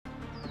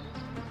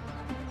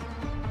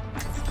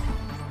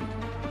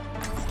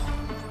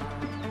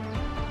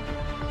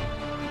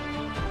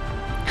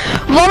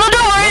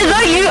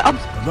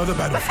Another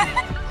battlefield.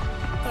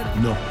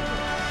 No.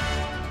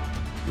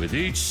 With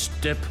each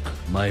step,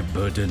 my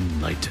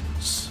burden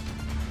lightens.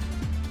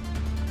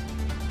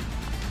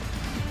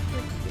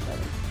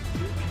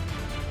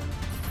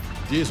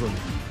 This one.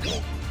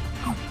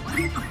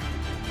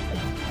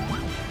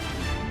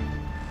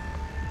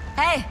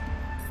 Hey!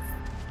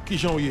 Qui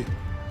j'en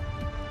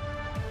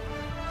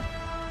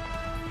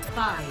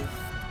 5,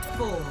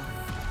 4,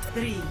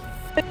 3,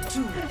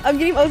 2. I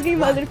was getting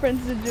my other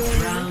friends to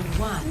join. Round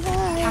 1.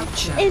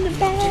 Capture In the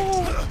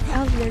bag.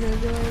 I was gonna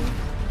join.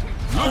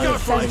 Look out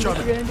for each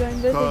other.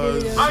 Cause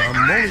I'm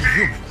only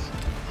human.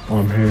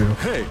 I'm here.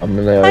 Hey. I'm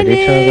like, are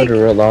they trying to go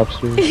to Red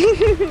Lobster?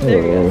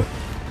 Oh.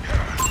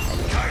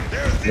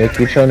 Nick,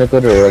 you trying to go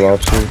to Red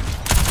Lobster?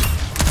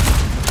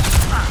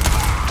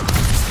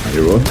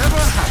 You what?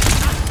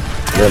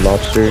 Red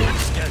Lobster?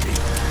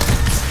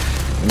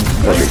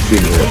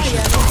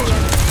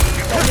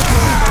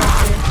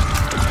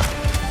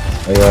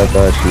 Oh yeah, I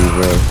got you,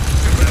 bro.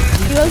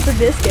 He loves the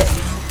biscuit.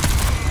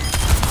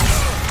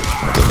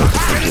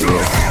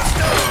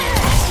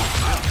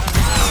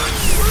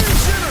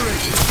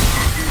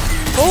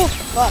 Oh,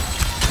 fuck.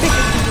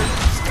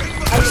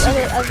 I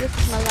was just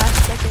my last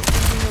second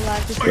using the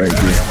last Thank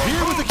you.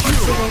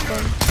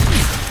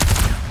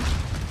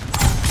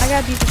 I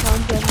got beat the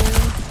concept, man.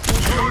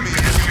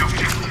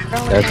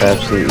 That's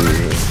absolutely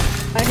easy.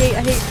 I need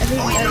the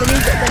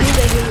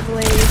hate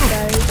blades,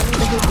 guys. I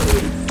need the hate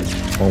blades.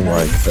 Oh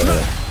my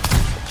god.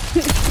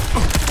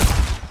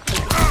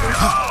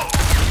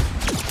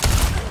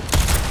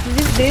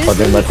 Oh,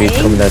 they might be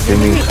coming after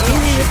me.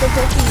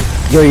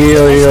 Yo,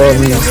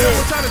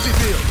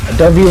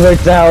 W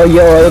right now,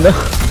 yo.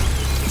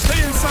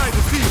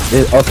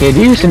 Okay,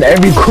 they're using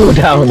every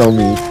cooldown on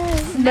me.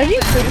 Imagine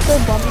you could so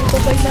bump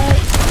yourself like that.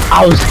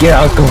 I was scared I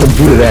was gonna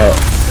do that.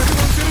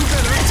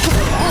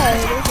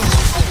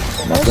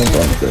 Nothing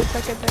wrong with it.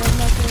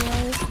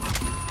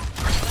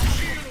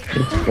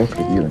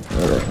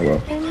 Hello.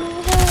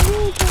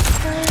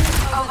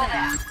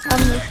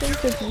 I'm listening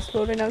to Beast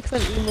Mode right now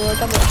because I'm emo,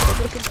 like I'm like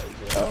looking at you.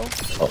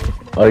 Oh,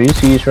 are you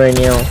serious right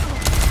now?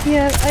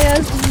 Yeah, I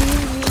asked me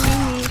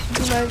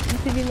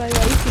to be my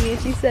wifey and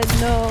she said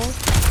no.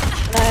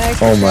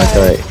 Oh my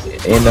god,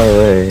 ain't no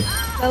way.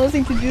 I'm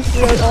listening to Juice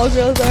WRLD, all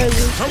girls are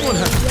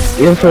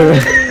listening. Yeah, for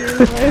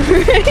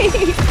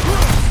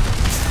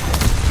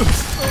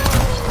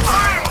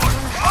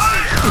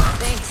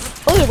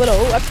oh, what?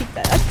 Oh, I peeked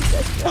that.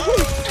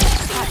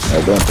 I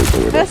don't think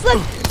over there.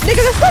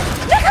 Nigga,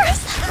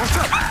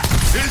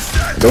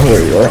 Don't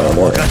worry, you're on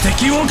more. You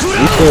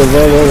still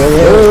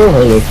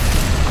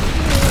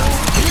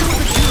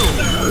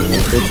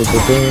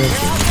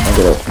I'm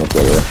gonna smoke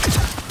over.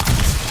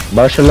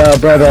 Martial out,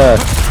 brother.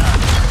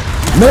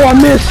 No, I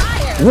missed.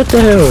 What the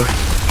hell?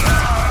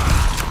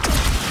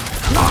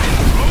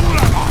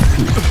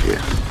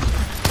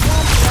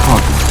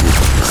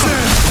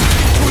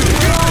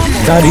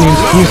 Got him.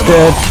 He's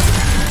dead.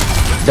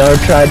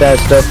 Don't try that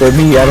stuff for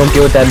me. I don't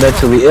deal with that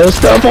mentally ill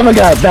stuff. Oh my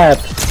god, bad.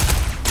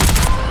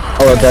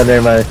 Oh, down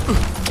there, man.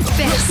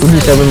 When you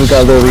said when we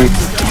got Lily.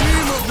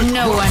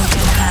 No one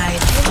can hide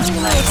from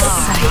my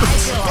sight.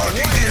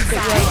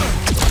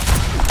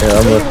 Yeah,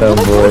 I'm a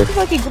fanboy. Go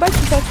back to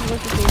fucking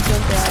what's his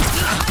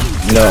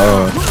name,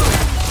 No.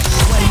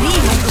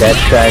 That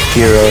trash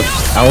hero.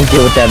 I don't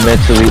deal with that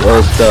mentally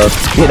ill stuff.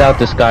 Get out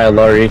the sky,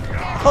 Laurie.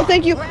 Oh,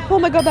 thank you. Oh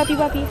my god, Bappy. I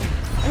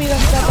mean,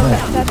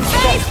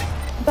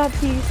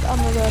 Baptiste. Oh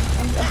my god.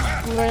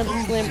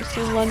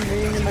 I'm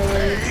wondering in my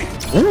words.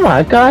 Oh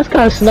my god, it's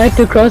got sniped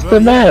across the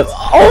map.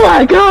 Oh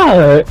my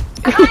god!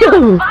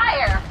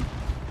 Fire!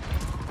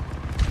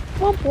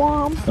 Womp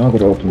womp. I'm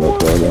gonna open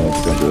up, so I don't know if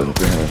I'm doing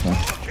anything right now.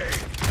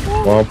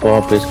 Womp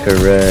womp is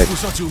correct.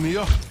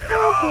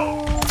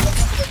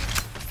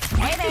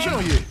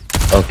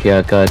 Okay,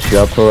 I got you.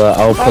 I'll pull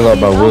out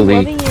my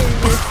Willy.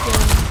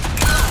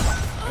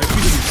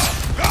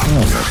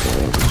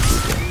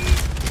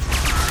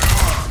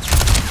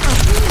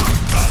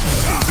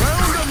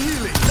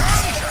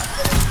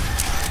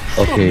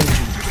 Okay,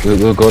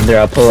 we'll go in there.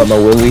 I'll pull out my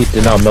Willy,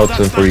 then I'll melt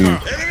him for you.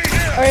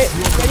 Alright,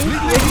 ready?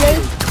 Ready,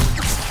 guys?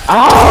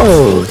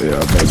 Ow!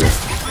 Yeah, maybe.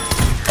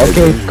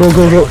 Okay, go.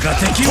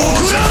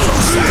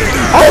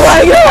 Oh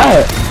my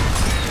god!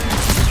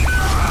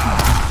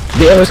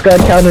 The other got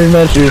counter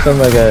measure or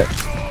something like that.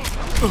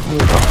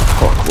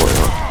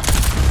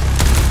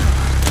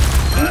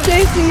 I'm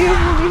chasing you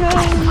from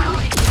behind.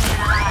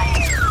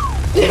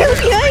 You're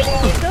behind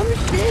me, dumb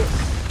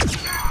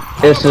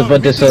shit. But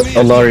this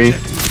Alari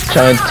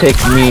trying to take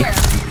me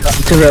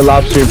to Red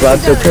Lobster, but I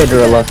took her to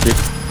Red Lobster.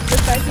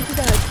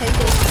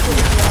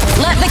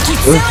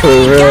 It was for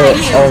real.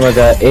 Oh my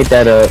god, ate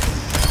that up.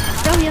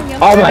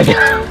 Oh my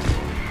god.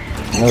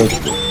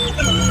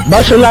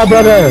 Mashallah,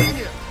 brother.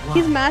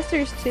 He's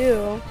masters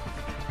too.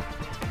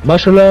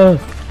 Mashallah.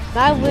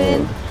 I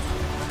win.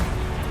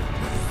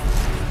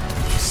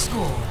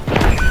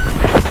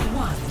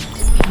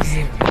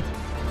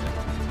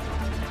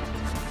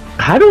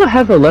 How do I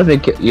have 11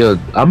 kills? Yo,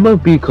 I'm gonna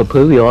be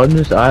completely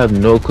honest. I have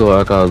no clue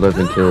I got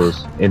 11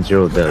 kills and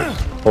 0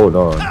 deaths. Hold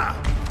on.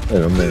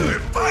 Oh man.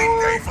 Fine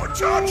day for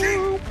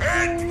charging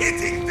and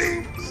hitting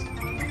things.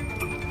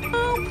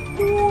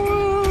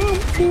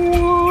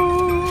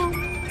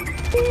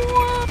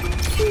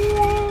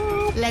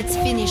 Let's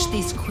finish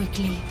this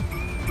quickly.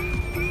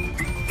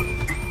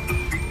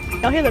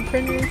 Y'all hear the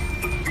printer?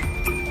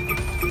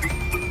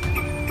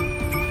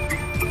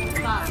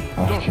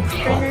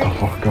 Shut the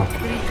fuck up.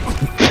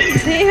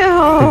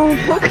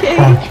 Damn. Okay.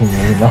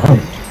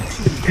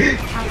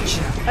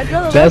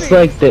 That's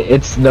like the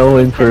it's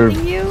snowing for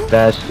Sending you?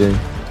 Bastion.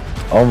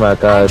 Oh my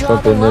god,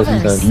 something this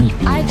is on.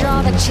 I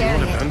draw the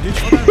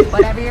chariot.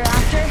 Whatever you're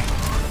after,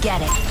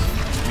 get it.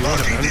 You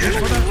want a bandage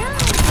for that?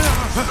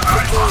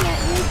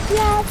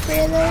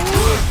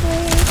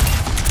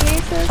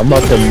 I'm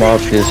about to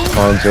mop this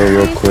Hanzo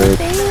real quick.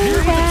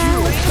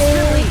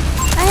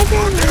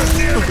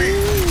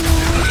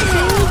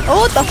 Oh,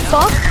 what the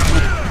fuck?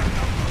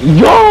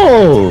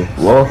 Yo!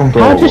 Welcome to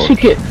How did she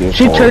get?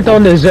 She turned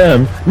on the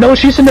Zem. No,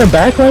 she's in the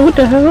back line. What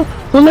the hell?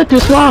 Who let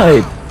this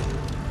slide?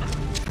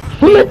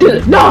 Who let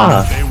this?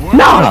 Nah!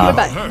 Nah!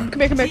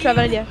 Come here, Trev.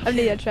 I have an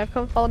idea, Trev.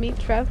 Come, follow me,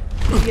 Trev.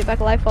 When you get back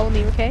alive, follow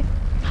me, okay?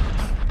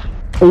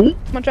 Ooh.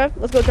 Come on, Trev.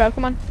 Let's go, Trev.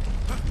 Come on.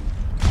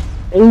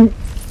 Ooh.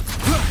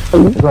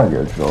 It's not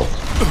your show.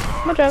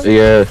 Come on, Trev.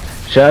 Yeah.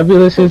 Should I be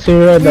listening to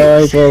you right now?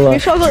 I ain't gonna lie. We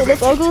should go.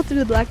 Let's all go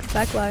through the back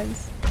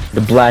lines. The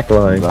black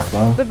line. Black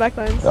line? The back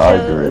lines. I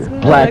agree. Let's go to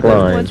the Black back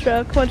lines. lines.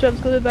 Come on, Trev.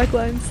 Let's go to the back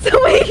lines.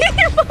 Wait.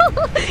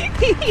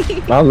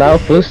 My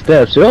loud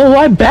footsteps. Oh,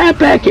 I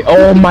back here.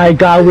 Oh my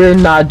god, we're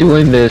not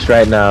doing this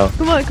right now.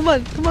 Come on.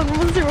 We're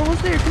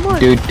almost there. Come on.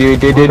 Dude. I'm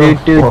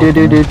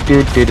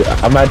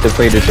about to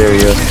play this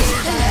area.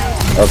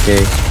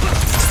 Okay.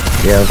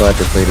 Yeah, I'm about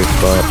to play this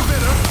spot.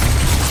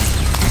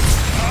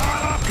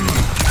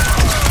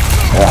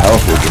 Yeah, I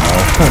was looking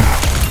out.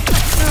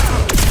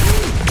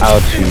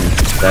 Ouchie.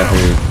 That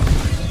hurt.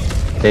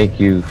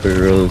 Thank you for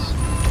the rose.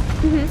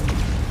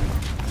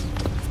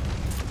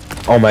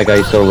 Oh my god,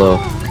 he's so low.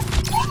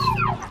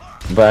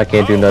 But I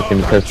can't do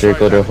nothing because there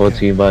go their whole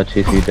team about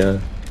chase you down.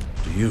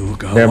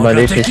 Never mind,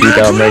 they chase you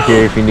down right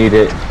here if you need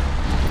it.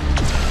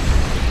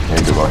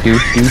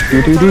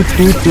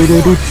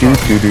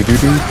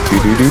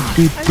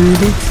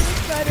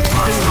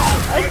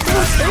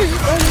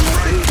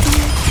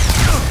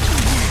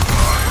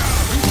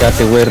 Got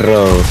the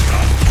whirro.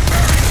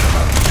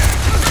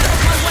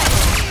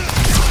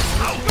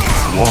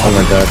 Oh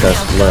my god,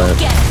 that's blood.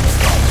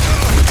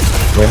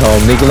 We're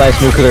home. Legalize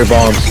nuclear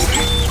bombs.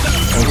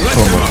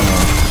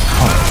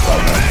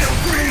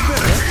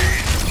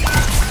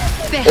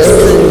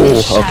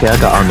 Oh, okay, I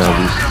got on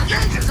these.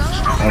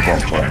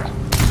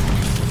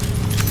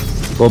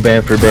 Go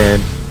ban for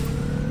ban.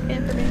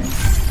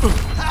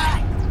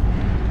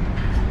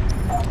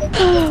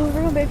 We're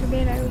going back for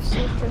ban. I was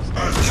so stressed.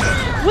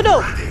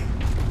 Widow!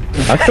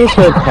 I feel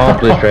so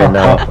accomplished right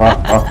now.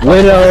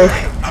 Widow!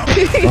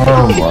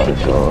 Oh my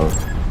god.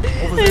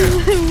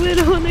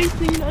 Widow, next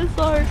thing I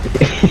saw her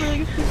for like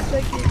a split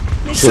second.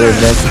 To the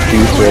next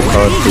future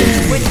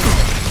content.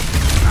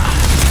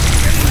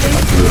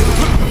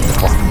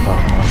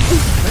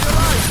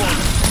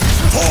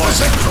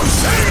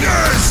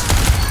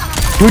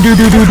 For the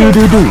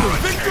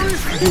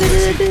Crusaders!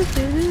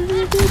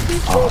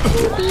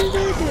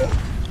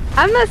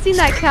 I've not seen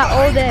that cat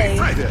all day,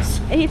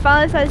 and he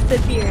finally decided to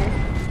appear.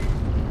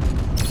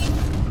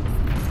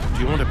 Do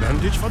you want a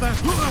bandage for that?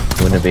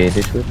 Want a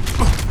bandage with?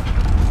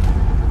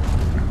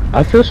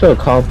 I feel so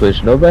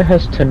accomplished. Nobody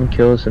has 10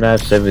 kills and I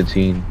have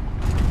 17.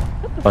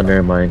 Oh,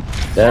 never mind.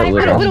 That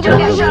was on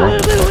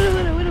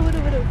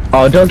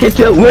Oh, don't get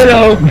to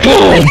Widow! Boom!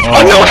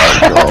 Oh no!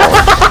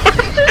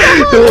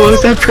 Oh,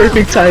 was that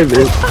perfect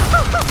timing?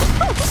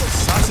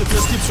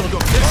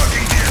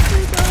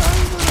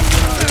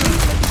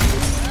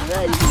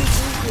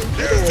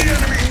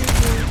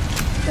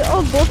 They're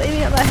all both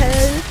aiming at my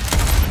head.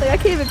 Like, I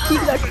can't even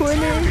peek that corner.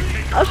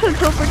 I was trying to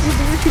teleport you,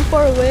 but you're too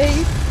far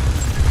away.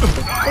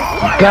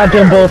 Got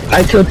them both.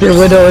 I killed the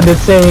Widow and the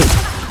Saint.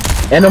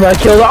 And I'm gonna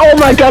kill her. Oh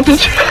my god,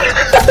 this.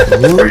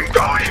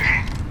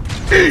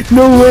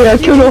 No way, I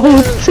killed the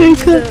whole Saint.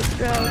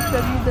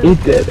 He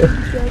did.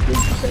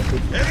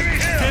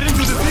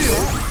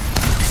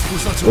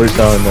 Where's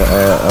on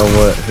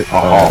what?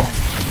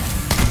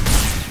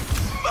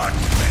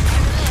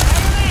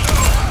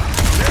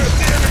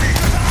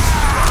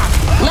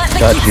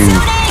 Got you.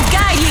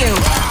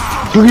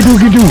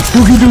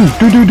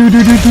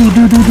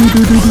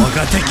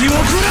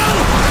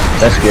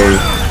 That's scary.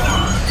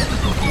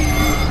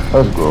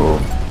 Let's go.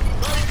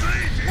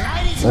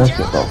 Let's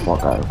get the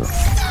fuck out of here.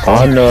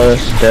 Oh no,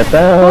 step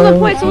out.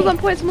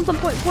 Someone's on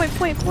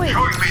point.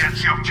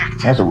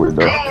 That's a weird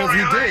though. Every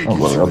day I'm gives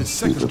going you up a to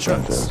second the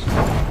chance. contest.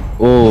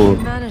 Ooh, I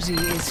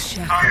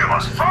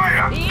must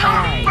fire!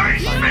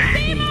 Face me!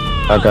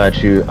 I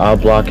got you. I'll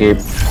block it.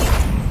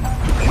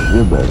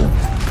 You're better.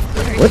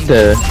 What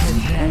the?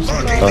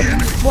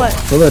 What?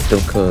 We'll let them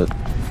cook.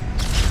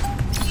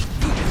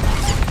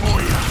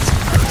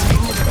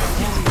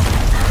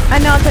 I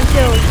know I'm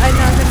killed.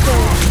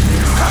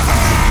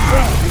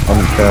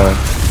 I'm trying.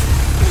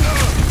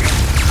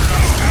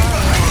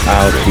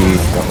 Ouchie.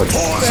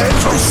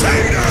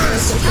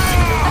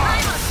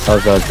 That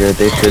was all good.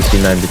 They should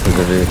see 9 because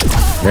of it.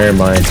 Never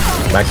mind.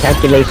 My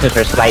calculations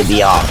are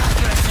slightly off.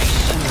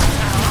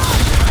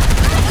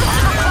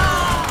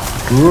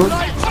 Good.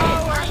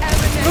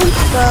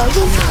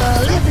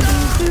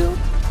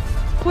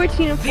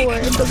 14 and 4.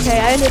 It's okay.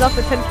 I ended off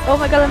with 10. Oh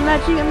my god, I'm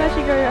matching our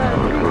 3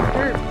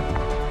 derp.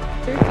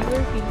 30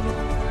 rupee.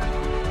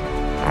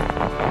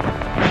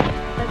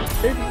 That's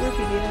 30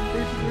 rupee, dude. I'm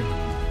 30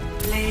 rupee.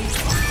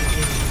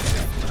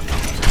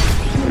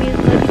 Feliz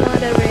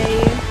Navidad,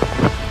 Ray.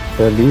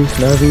 Feliz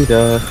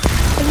Navidad.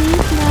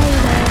 Feliz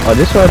Navidad. Oh,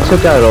 this one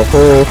took out a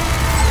whole...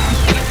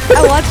 I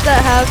watched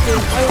that happen.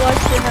 I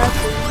watched it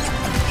happen.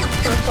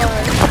 So far.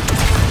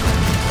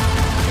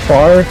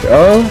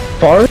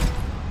 Far?